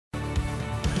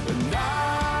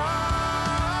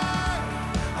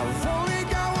I've only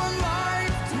got one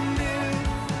life to live.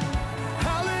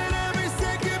 I'll let every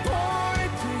second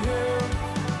point to Him.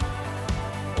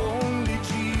 Only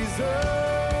Jesus.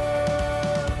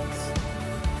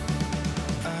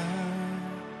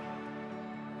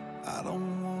 I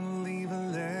don't want to leave a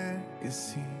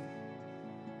legacy.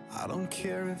 I don't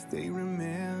care if they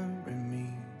remember me.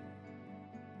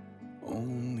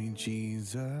 Only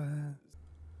Jesus.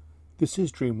 This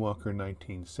is Dreamwalker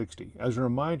 1960. As a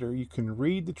reminder, you can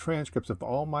read the transcripts of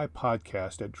all my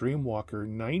podcasts at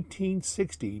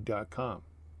dreamwalker1960.com.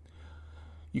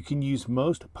 You can use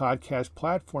most podcast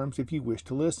platforms if you wish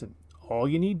to listen. All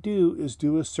you need to do is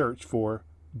do a search for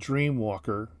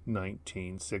Dreamwalker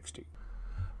 1960.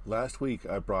 Last week,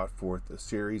 I brought forth a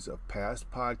series of past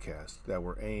podcasts that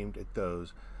were aimed at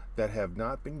those that have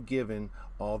not been given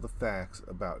all the facts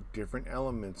about different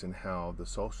elements and how the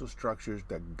social structures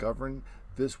that govern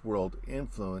this world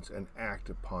influence and act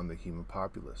upon the human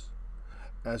populace,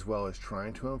 as well as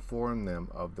trying to inform them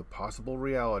of the possible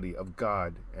reality of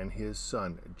God and His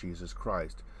Son, Jesus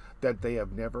Christ, that they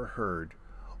have never heard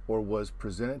or was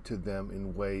presented to them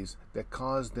in ways that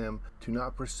caused them to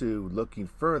not pursue looking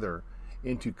further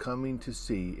into coming to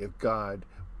see if God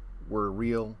were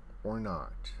real or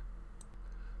not.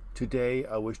 Today,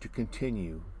 I wish to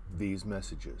continue these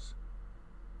messages.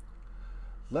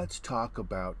 Let's talk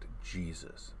about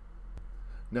Jesus.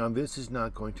 Now, this is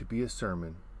not going to be a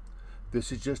sermon.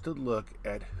 This is just a look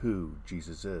at who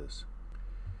Jesus is.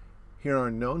 Here are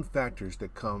known factors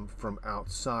that come from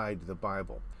outside the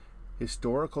Bible.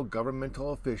 Historical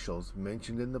governmental officials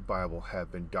mentioned in the Bible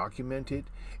have been documented.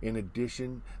 In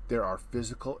addition, there are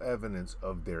physical evidence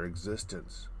of their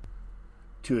existence.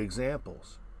 2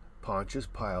 examples: Pontius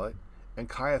Pilate and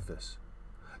Caiaphas,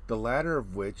 the latter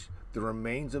of which the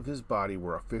remains of his body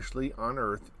were officially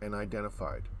unearthed and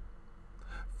identified.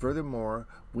 Furthermore,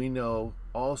 we know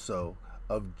also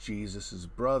of Jesus'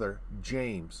 brother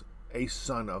James, a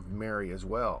son of Mary as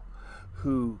well,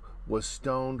 who was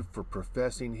stoned for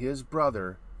professing his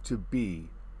brother to be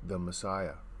the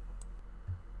Messiah.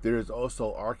 There is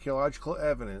also archaeological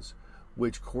evidence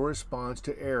which corresponds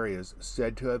to areas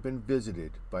said to have been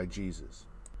visited by Jesus.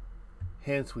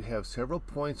 Hence, we have several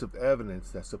points of evidence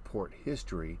that support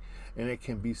history, and it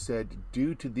can be said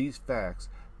due to these facts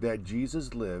that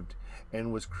Jesus lived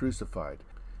and was crucified.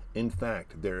 In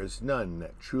fact, there is none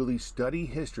that truly study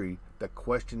history that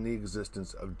question the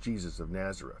existence of Jesus of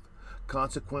Nazareth.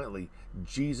 Consequently,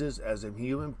 Jesus as a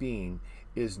human being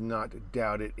is not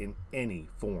doubted in any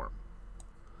form.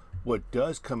 What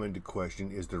does come into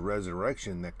question is the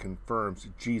resurrection that confirms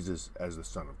Jesus as the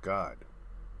Son of God.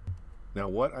 Now,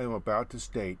 what I am about to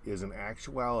state is an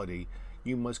actuality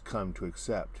you must come to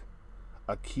accept.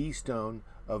 A keystone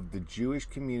of the Jewish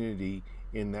community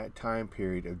in that time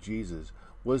period of Jesus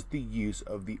was the use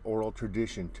of the oral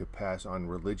tradition to pass on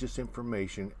religious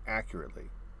information accurately.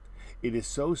 It is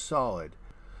so solid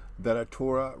that a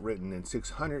Torah written in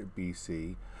 600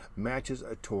 BC matches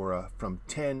a Torah from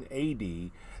 10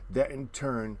 AD that in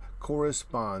turn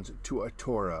corresponds to a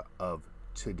Torah of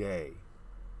today.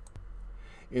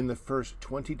 In the first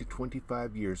 20 to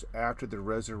 25 years after the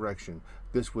resurrection,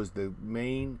 this was the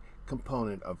main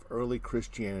component of early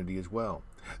Christianity as well.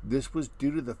 This was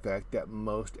due to the fact that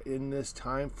most in this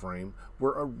time frame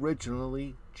were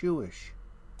originally Jewish.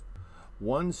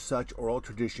 One such oral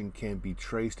tradition can be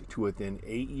traced to within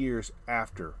 8 years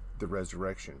after the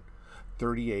resurrection,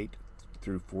 38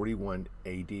 through 41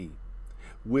 AD,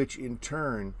 which in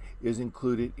turn is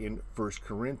included in 1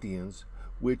 Corinthians,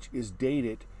 which is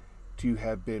dated to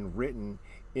have been written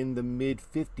in the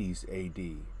mid-50s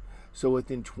AD, so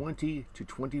within 20 to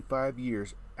 25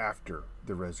 years after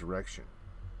the resurrection.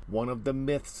 One of the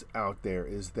myths out there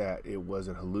is that it was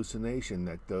a hallucination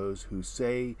that those who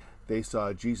say they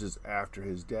saw Jesus after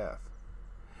his death.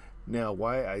 Now,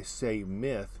 why I say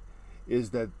myth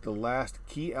is that the last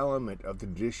key element of the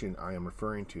tradition I am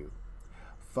referring to,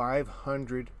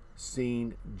 500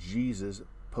 seen Jesus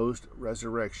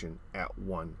post-resurrection at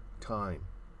one time.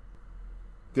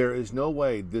 There is no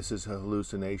way this is a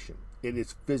hallucination. It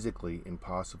is physically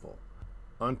impossible.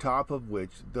 On top of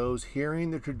which, those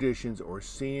hearing the traditions or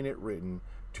seeing it written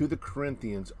to the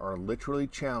Corinthians are literally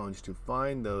challenged to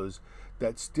find those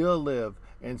that still live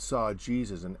and saw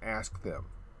Jesus and ask them.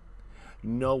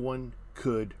 No one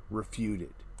could refute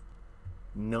it.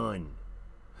 None.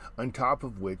 On top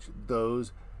of which,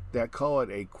 those that call it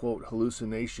a, quote,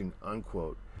 hallucination,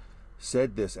 unquote,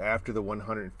 said this after the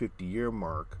 150-year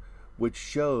mark, which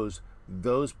shows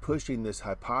those pushing this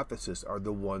hypothesis are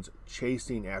the ones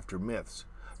chasing after myths,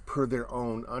 per their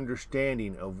own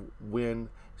understanding of when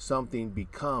something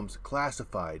becomes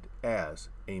classified as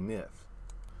a myth.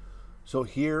 So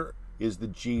here is the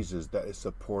Jesus that is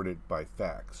supported by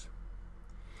facts.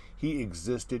 He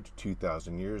existed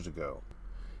 2,000 years ago.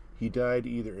 He died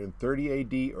either in 30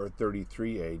 AD or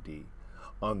 33 AD.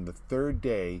 On the third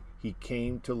day, he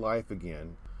came to life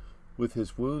again, with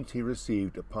his wounds he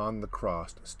received upon the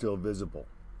cross still visible.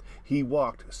 He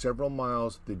walked several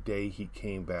miles the day he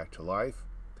came back to life.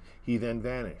 He then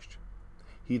vanished.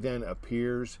 He then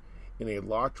appears in a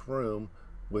locked room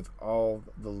with all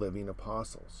the living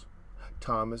apostles.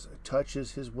 Thomas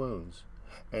touches his wounds,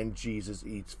 and Jesus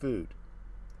eats food.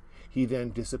 He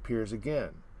then disappears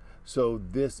again. So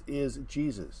this is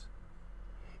Jesus.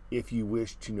 If you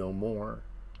wish to know more,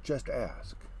 just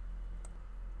ask.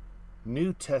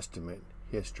 New Testament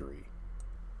history.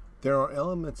 There are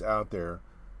elements out there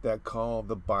that call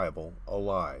the Bible a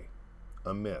lie,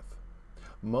 a myth.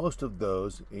 Most of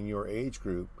those in your age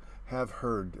group have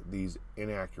heard these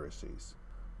inaccuracies.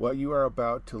 What you are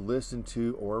about to listen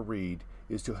to or read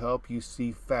is to help you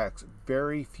see facts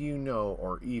very few know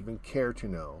or even care to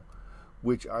know,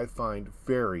 which I find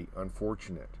very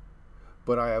unfortunate.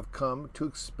 But I have come to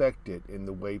expect it in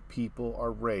the way people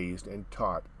are raised and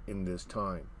taught in this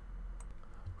time.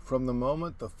 From the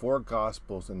moment the four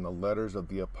Gospels and the letters of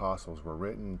the apostles were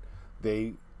written,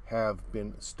 they have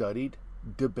been studied,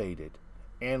 debated,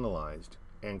 analyzed,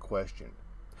 and questioned.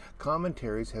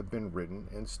 Commentaries have been written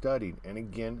and studied and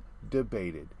again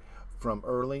debated from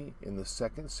early in the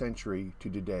 2nd century to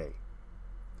today.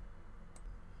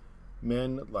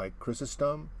 Men like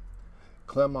Chrysostom,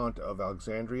 Clement of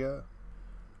Alexandria,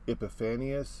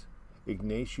 Epiphanius,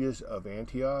 Ignatius of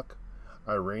Antioch,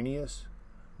 Irenaeus,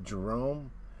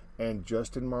 Jerome, and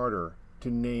Justin Martyr,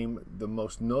 to name the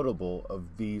most notable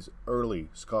of these early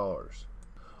scholars.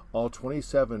 All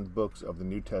 27 books of the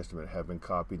New Testament have been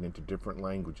copied into different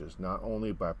languages, not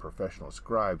only by professional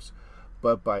scribes,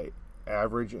 but by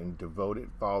average and devoted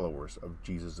followers of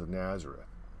Jesus of Nazareth.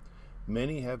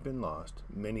 Many have been lost,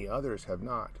 many others have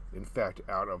not. In fact,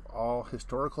 out of all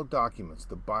historical documents,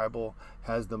 the Bible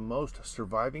has the most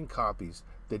surviving copies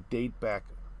that date back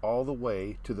all the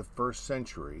way to the 1st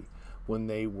century when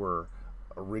they were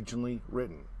originally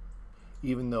written,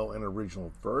 even though an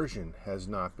original version has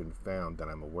not been found that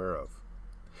I'm aware of.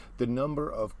 The number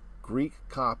of Greek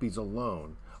copies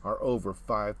alone are over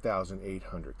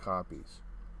 5,800 copies,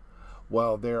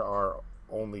 while there are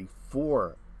only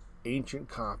 4 ancient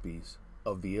copies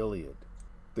of the Iliad.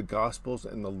 The Gospels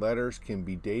and the letters can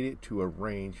be dated to a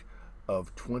range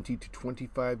of 20 to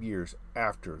 25 years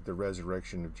after the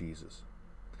resurrection of Jesus.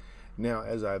 Now,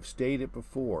 as I've stated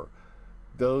before,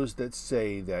 those that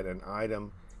say that an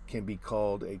item can be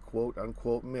called a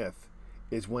quote-unquote myth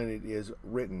is when it is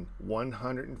written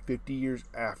 150 years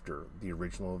after the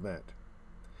original event.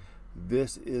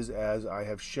 This is, as I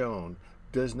have shown,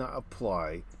 does not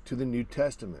apply to the New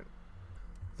Testament.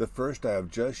 The first I have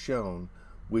just shown,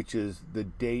 which is the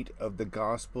date of the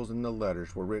Gospels and the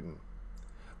letters were written,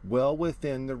 well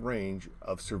within the range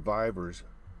of survivors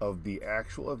of the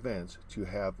actual events to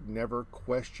have never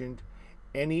questioned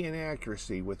any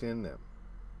inaccuracy within them.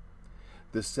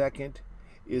 The second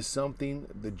is something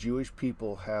the Jewish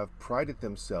people have prided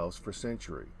themselves for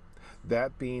centuries,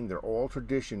 that being their oral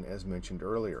tradition as mentioned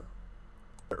earlier.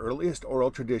 The earliest oral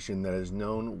tradition that is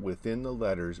known within the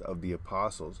letters of the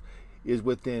apostles is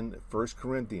within 1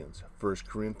 Corinthians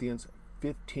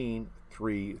 15,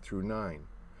 3 through 9,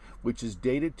 which is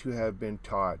dated to have been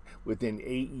taught within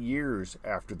 8 years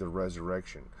after the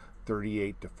resurrection,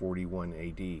 38 to 41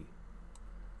 AD.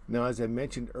 Now, as I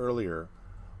mentioned earlier,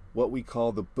 what we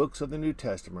call the books of the New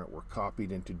Testament were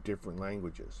copied into different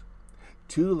languages.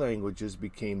 2 languages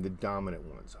became the dominant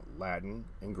ones, Latin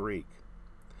and Greek.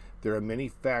 There are many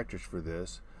factors for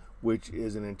this, which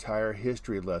is an entire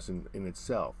history lesson in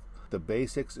itself. The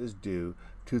basics is due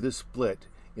to the split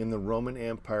in the Roman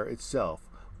Empire itself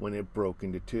when it broke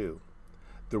into 2.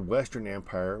 The Western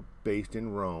Empire, based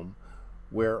in Rome,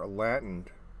 where Latin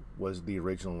was the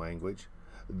original language.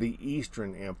 The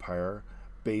Eastern Empire,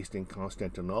 based in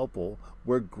Constantinople,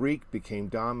 where Greek became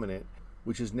dominant,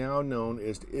 which is now known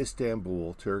as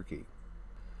Istanbul, Turkey.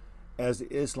 As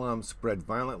Islam spread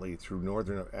violently through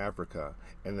northern Africa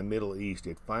and the Middle East,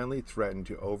 it finally threatened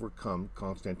to overcome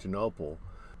Constantinople,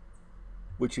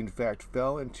 which in fact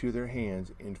fell into their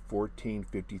hands in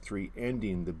 1453,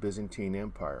 ending the Byzantine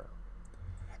Empire.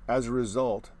 As a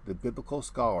result, the biblical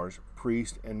scholars,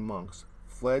 priests, and monks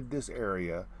fled this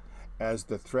area as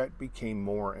the threat became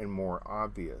more and more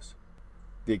obvious.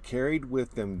 They carried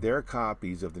with them their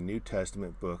copies of the New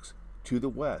Testament books to the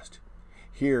West.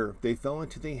 Here they fell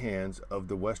into the hands of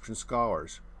the Western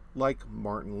scholars, like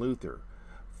Martin Luther,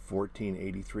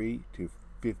 1483 to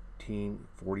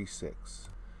 1546.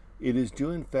 It is due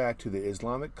in fact to the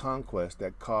Islamic conquest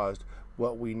that caused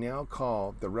what we now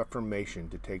call the Reformation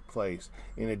to take place,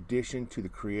 in addition to the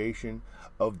creation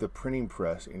of the printing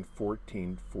press in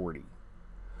 1440.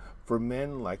 For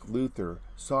men like Luther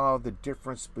saw the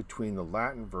difference between the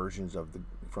Latin versions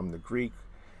from the Greek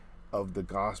of the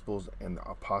Gospels and the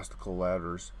apostolic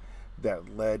letters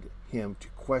that led him to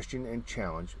question and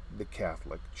challenge the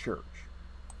Catholic Church.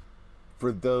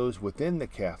 For those within the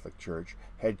Catholic Church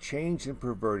had changed and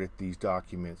perverted these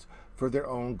documents for their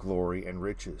own glory and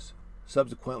riches.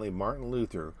 Subsequently, Martin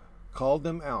Luther called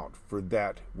them out for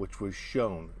that which was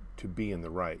shown to be in the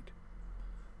right.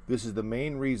 This is the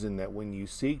main reason that when you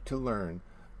seek to learn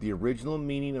the original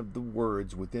meaning of the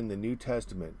words within the New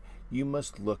Testament, you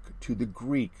must look to the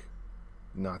Greek,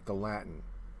 not the Latin.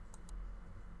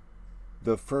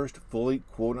 The first fully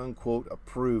quote-unquote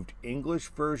approved English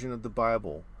version of the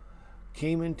Bible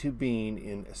came into being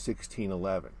in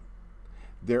 1611.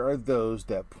 There are those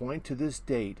that point to this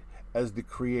date as the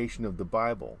creation of the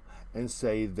Bible and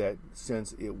say that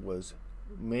since it was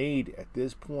made at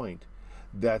this point,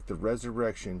 that the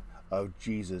resurrection of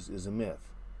Jesus is a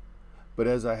myth. But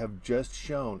as I have just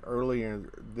shown earlier,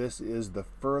 this is the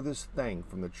furthest thing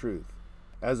from the truth.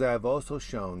 As I have also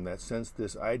shown that since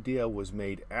this idea was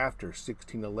made after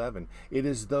 1611, it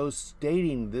is those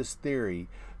stating this theory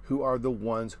who are the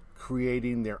ones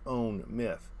creating their own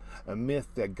myth, a myth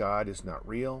that God is not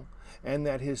real and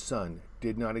that his Son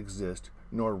did not exist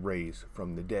nor raise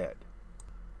from the dead.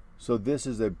 So this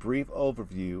is a brief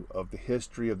overview of the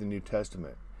history of the New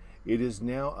Testament. It is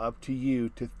now up to you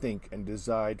to think and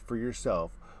decide for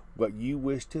yourself what you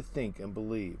wish to think and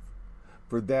believe,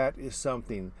 for that is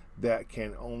something that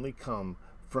can only come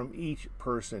from each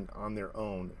person on their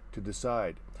own to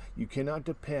decide. You cannot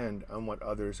depend on what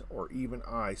others or even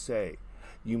I say.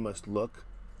 You must look,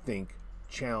 think,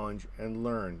 challenge, and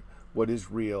learn what is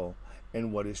real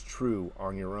and what is true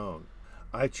on your own.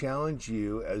 I challenge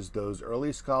you, as those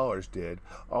early scholars did,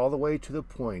 all the way to the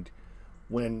point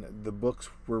when the books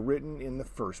were written in the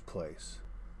first place.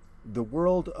 The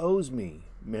world owes me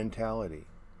mentality.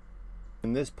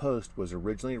 When this post was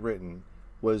originally written,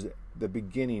 was the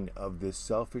beginning of this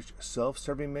selfish,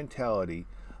 self-serving mentality,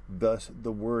 thus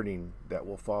the wording that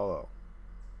will follow.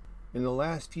 In the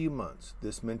last few months,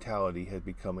 this mentality has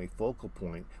become a focal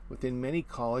point within many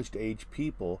college-age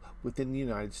people within the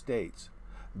United States.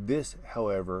 This,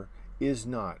 however, is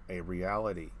not a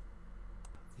reality.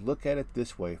 Look at it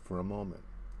this way for a moment.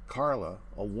 Carla,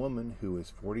 a woman who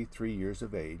is 43 years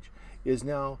of age, is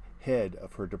now head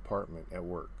of her department at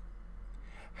work.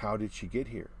 How did she get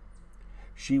here?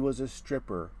 She was a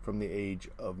stripper from the age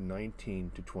of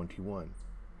 19 to 21.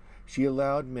 She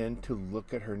allowed men to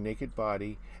look at her naked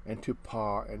body and to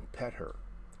paw and pet her.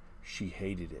 She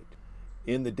hated it.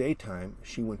 In the daytime,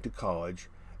 she went to college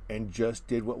and just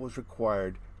did what was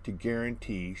required to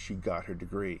guarantee she got her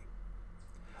degree.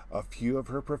 A few of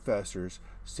her professors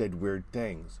said weird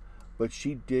things, but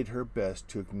she did her best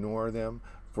to ignore them,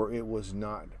 for it was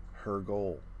not her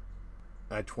goal.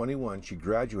 At 21, she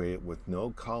graduated with no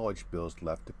college bills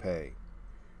left to pay.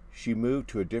 She moved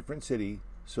to a different city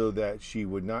so that she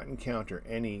would not encounter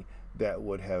any that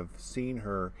would have seen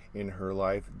her in her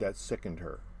life that sickened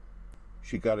her.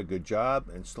 She got a good job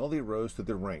and slowly rose through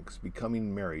the ranks,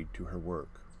 becoming married to her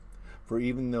work. For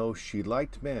even though she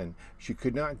liked men, she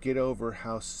could not get over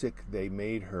how sick they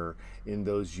made her in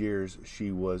those years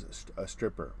she was a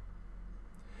stripper.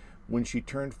 When she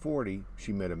turned 40,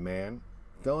 she met a man,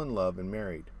 fell in love, and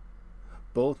married.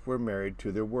 Both were married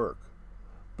to their work,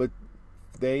 but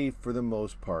they, for the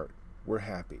most part, were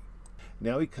happy.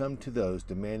 Now we come to those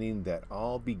demanding that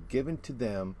all be given to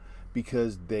them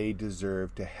because they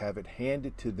deserve to have it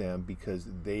handed to them because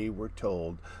they were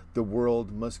told the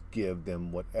world must give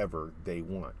them whatever they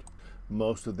want.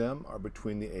 Most of them are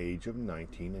between the age of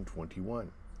 19 and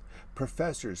 21.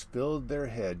 Professors filled their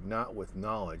head not with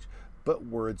knowledge, but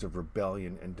words of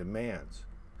rebellion and demands,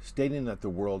 stating that the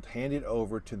world handed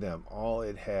over to them all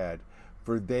it had,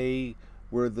 for they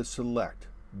were the select,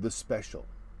 the special.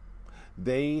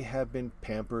 They have been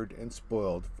pampered and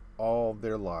spoiled all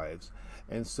their lives,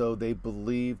 and so they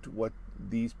believed what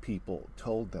these people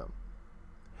told them.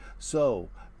 So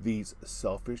these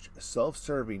selfish,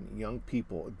 self-serving young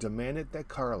people demanded that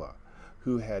Carla,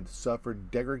 who had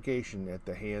suffered degradation at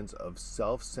the hands of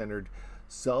self-centered,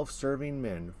 self-serving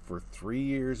men for 3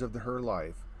 years of her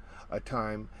life, a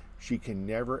time she can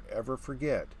never ever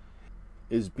forget,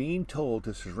 is being told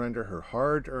to surrender her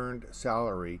hard-earned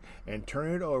salary and turn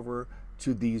it over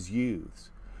to these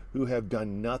youths who have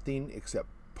done nothing except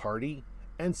party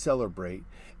and celebrate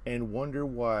and wonder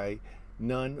why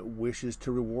none wishes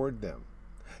to reward them.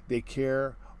 They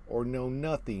care or know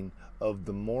nothing of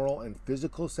the moral and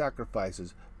physical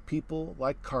sacrifices people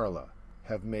like Carla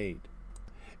have made.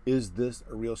 Is this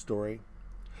a real story?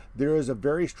 There is a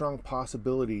very strong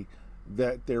possibility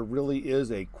that there really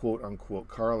is a quote-unquote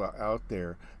Carla out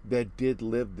there that did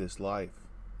live this life.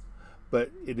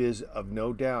 But it is of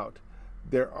no doubt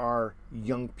there are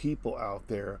young people out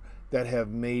there that have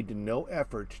made no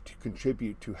effort to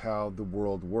contribute to how the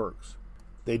world works.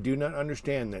 They do not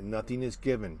understand that nothing is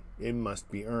given, it must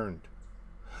be earned.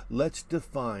 Let's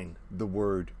define the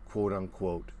word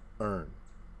quote-unquote earn.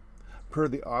 Per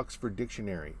the Oxford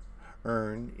Dictionary,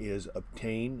 earn is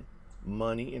obtain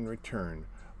money in return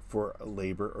for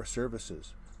labor or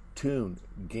services. To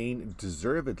gain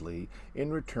deservedly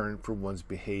in return for one's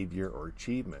behavior or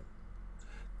achievement.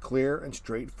 Clear and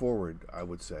straightforward, I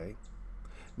would say.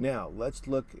 Now, let's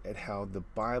look at how the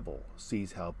Bible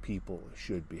sees how people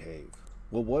should behave.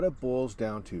 Well, what it boils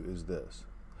down to is this.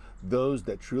 Those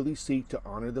that truly seek to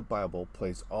honor the Bible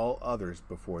place all others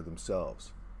before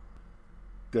themselves.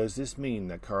 Does this mean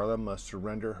that Carla must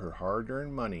surrender her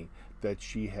hard-earned money that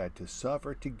she had to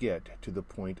suffer to get to the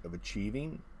point of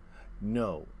achieving?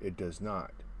 No, it does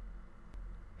not.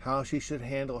 How she should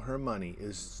handle her money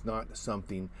is not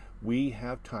something we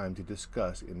have time to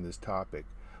discuss in this topic,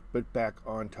 but back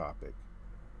on topic.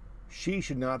 She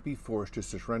should not be forced to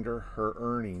surrender her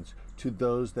earnings to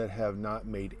those that have not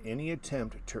made any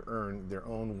attempt to earn their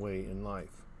own way in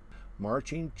life.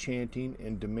 Marching, chanting,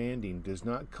 and demanding does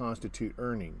not constitute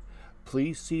earning.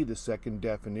 Please see the second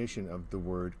definition of the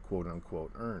word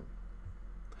quote-unquote earn.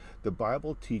 The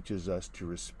Bible teaches us to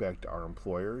respect our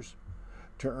employers,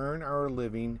 to earn our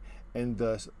living, and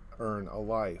thus earn a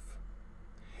life.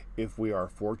 If we are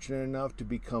fortunate enough to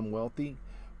become wealthy,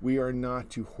 we are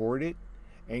not to hoard it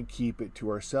and keep it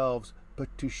to ourselves,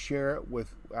 but to share it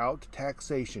without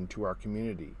taxation to our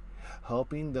community,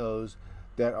 helping those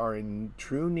that are in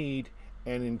true need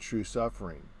and in true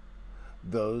suffering,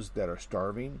 those that are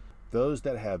starving, those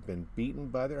that have been beaten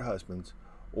by their husbands,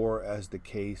 or as the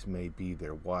case may be,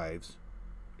 their wives.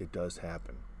 It does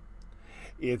happen.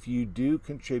 If you do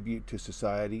contribute to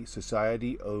society,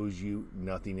 society owes you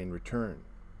nothing in return.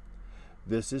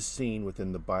 This is seen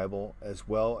within the Bible, as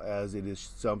well as it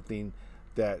is something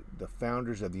that the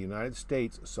founders of the United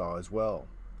States saw as well.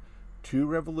 Two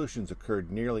revolutions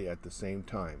occurred nearly at the same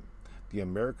time, the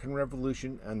American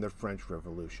Revolution and the French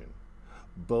Revolution.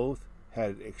 Both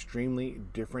had extremely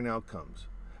different outcomes,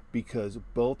 because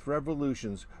both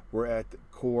revolutions were at the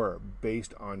core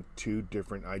based on two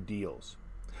different ideals.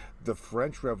 The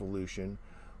French Revolution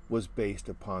was based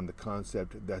upon the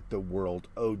concept that the world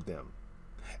owed them.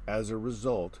 As a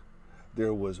result,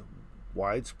 there was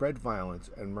widespread violence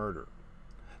and murder.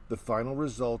 The final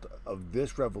result of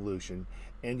this revolution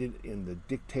ended in the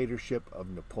dictatorship of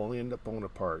Napoleon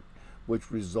Bonaparte,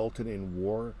 which resulted in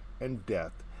war and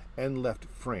death and left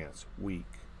France weak.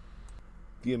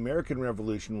 The American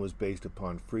Revolution was based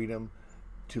upon freedom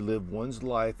to live one's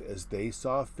life as they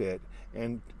saw fit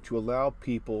and to allow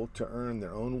people to earn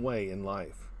their own way in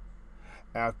life.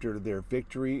 After their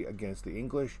victory against the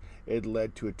English, it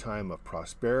led to a time of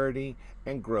prosperity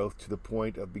and growth to the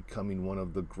point of becoming one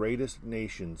of the greatest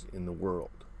nations in the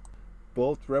world.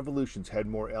 Both revolutions had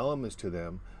more elements to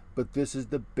them, but this is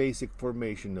the basic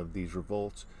formation of these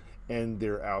revolts and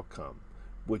their outcome,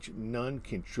 which none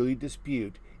can truly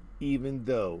dispute, even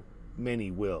though many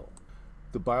will.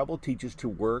 The Bible teaches to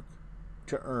work,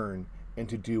 to earn, and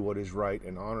to do what is right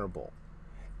and honorable.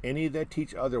 Any that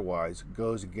teach otherwise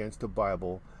goes against the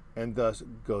Bible and thus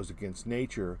goes against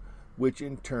nature, which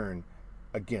in turn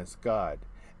against God.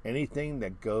 Anything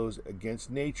that goes against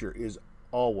nature is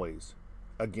always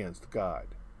against God.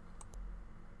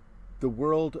 The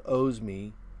world owes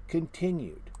me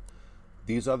continued.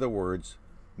 These are the words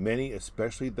many,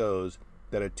 especially those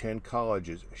that attend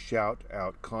colleges, shout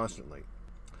out constantly.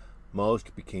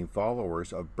 Most became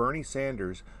followers of Bernie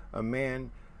Sanders, a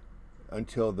man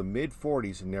until the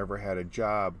mid-40s never had a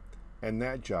job, and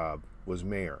that job was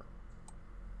mayor.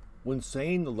 When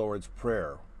saying the Lord's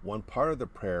Prayer, one part of the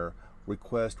prayer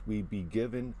requests we be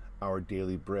given our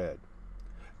daily bread.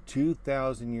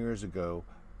 2,000 years ago,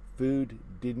 food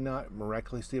did not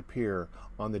miraculously appear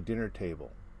on the dinner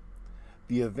table.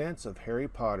 The events of Harry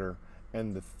Potter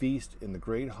and the feast in the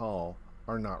Great Hall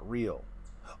are not real.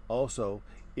 Also,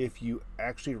 if you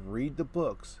actually read the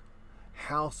books,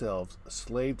 house elves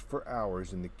slaved for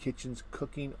hours in the kitchens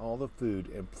cooking all the food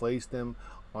and placed them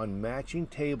on matching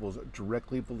tables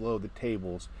directly below the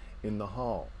tables in the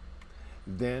hall.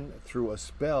 Then, through a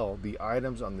spell, the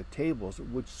items on the tables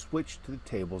would switch to the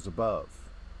tables above.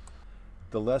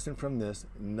 The lesson from this: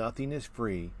 nothing is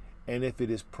free, and if it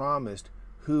is promised,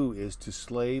 who is to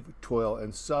slave, toil,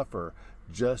 and suffer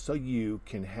just so you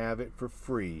can have it for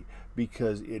free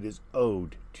because it is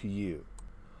owed to you?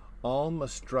 All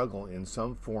must struggle in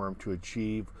some form to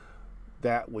achieve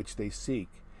that which they seek.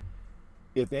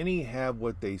 If any have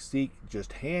what they seek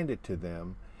just handed to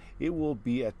them, it will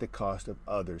be at the cost of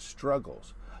others'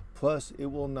 struggles. Plus, it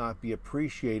will not be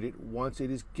appreciated once it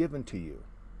is given to you.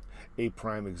 A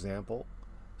prime example: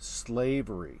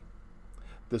 slavery.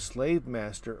 The slave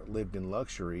master lived in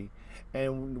luxury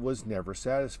and was never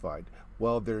satisfied,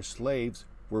 while their slaves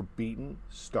were beaten,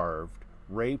 starved,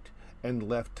 raped, and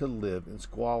left to live in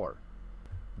squalor.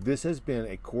 This has been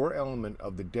a core element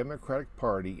of the Democratic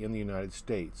Party in the United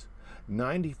States,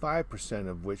 95%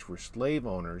 of which were slave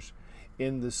owners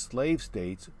in the slave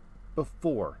states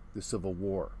before the Civil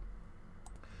War.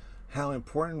 How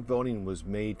important voting was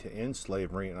made to end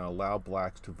slavery and allow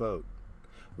blacks to vote.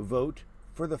 Vote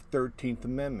for the 13th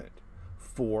Amendment,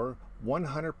 for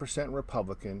 100%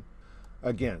 Republican,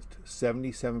 against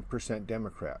 77%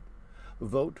 Democrat.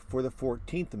 Vote for the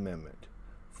 14th Amendment,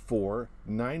 for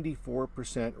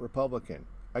 94% Republican,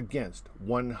 against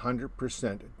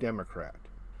 100% Democrat.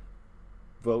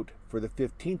 Vote for the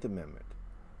 15th Amendment,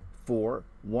 for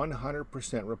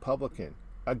 100% Republican,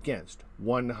 against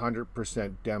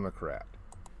 100% Democrat.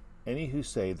 Any who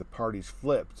say the parties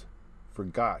flipped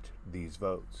forgot these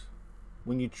votes.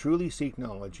 When you truly seek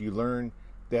knowledge, you learn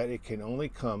that it can only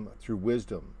come through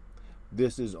wisdom.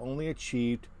 This is only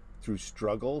achieved through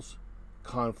struggles,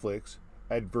 conflicts,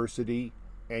 adversity,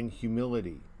 and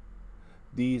humility.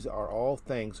 These are all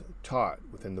things taught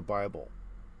within the Bible.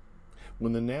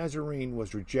 When the Nazarene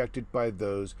was rejected by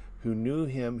those who knew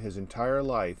him his entire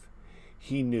life,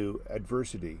 he knew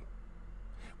adversity.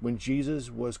 When Jesus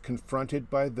was confronted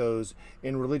by those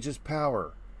in religious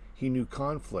power, he knew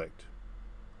conflict.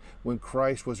 When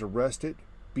Christ was arrested,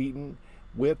 beaten,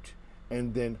 whipped,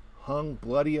 and then hung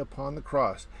bloody upon the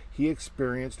cross, he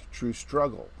experienced true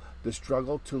struggle, the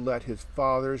struggle to let his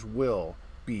Father's will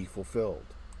be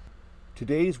fulfilled.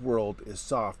 Today's world is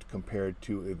soft compared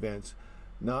to events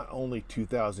not only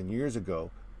 2,000 years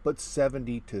ago, but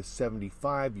 70 to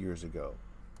 75 years ago.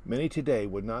 Many today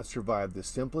would not survive the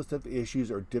simplest of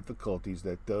issues or difficulties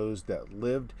that those that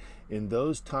lived in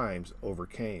those times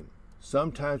overcame,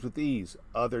 sometimes with ease,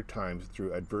 other times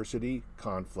through adversity,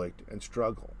 conflict, and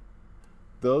struggle.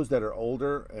 Those that are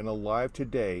older and alive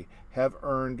today have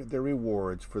earned their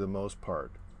rewards for the most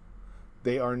part.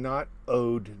 They are not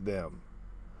owed them.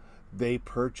 They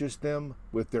purchased them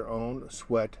with their own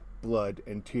sweat, blood,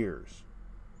 and tears.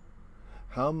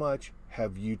 How much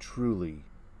have you truly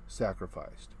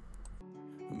sacrificed?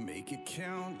 Make it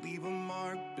count, leave a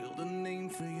mark, build a name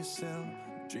for yourself.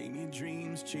 Dream your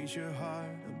dreams, chase your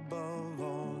heart above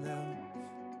all else.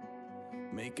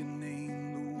 Make a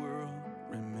name the world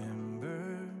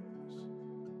remembers.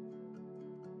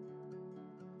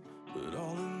 But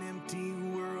all an empty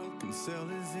world can sell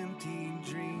is empty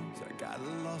dreams. I got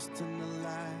lost in the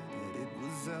light, yet it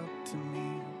was up to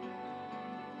me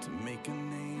to make a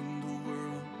name the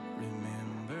world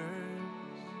remembers.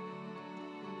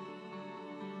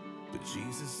 But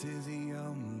Jesus is the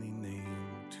only name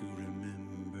to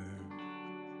remember.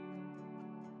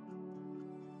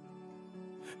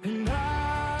 And I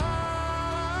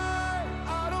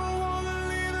don't wanna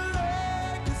leave a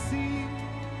legacy.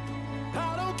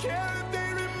 I don't care if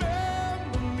they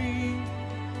remember me.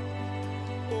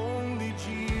 Only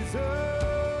Jesus.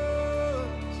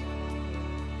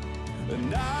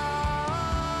 And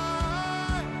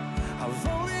I've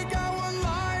only got one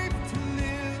life to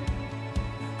live.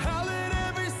 I'll let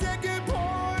every second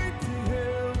point to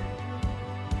Him.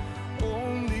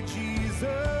 Only Jesus.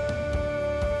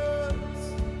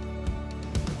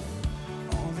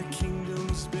 All the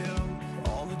kingdoms built,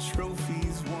 all the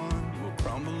trophies won, will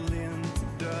crumble into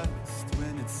dust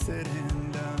when it's said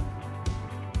and done.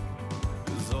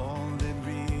 'Cause all that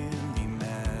really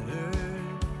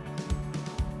mattered,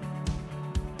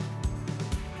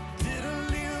 did I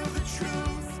live the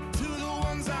truth to the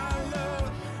ones I love?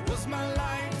 Was my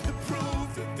life the proof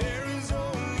that there is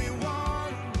only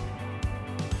one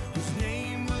whose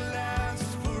name will last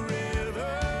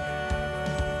forever?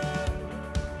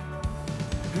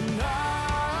 And I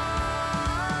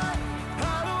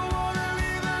don't wanna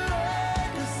leave a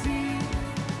legacy.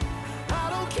 I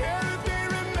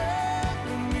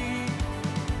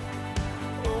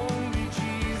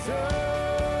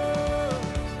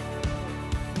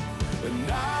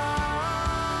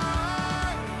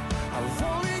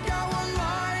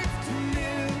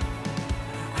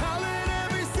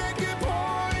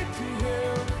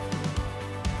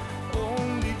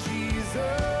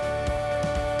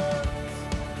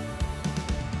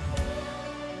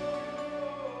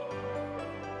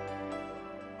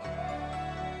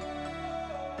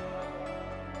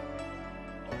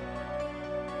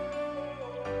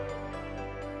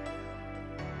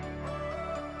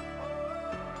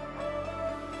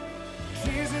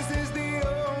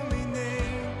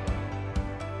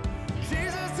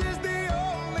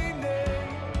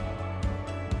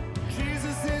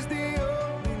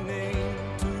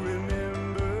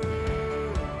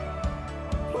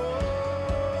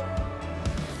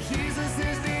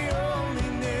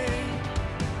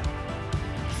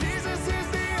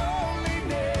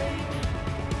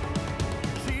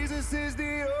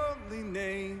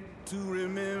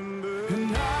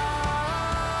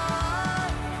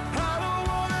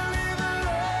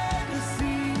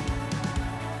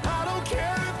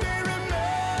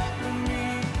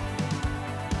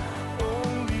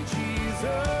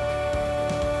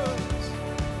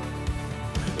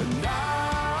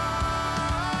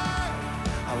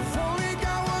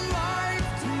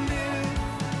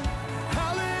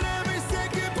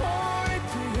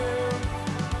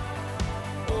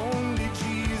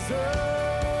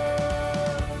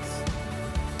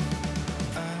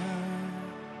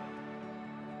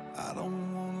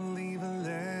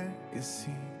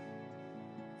legacy.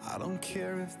 I don't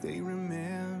care if they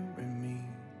remember me,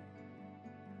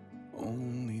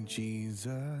 only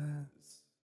Jesus.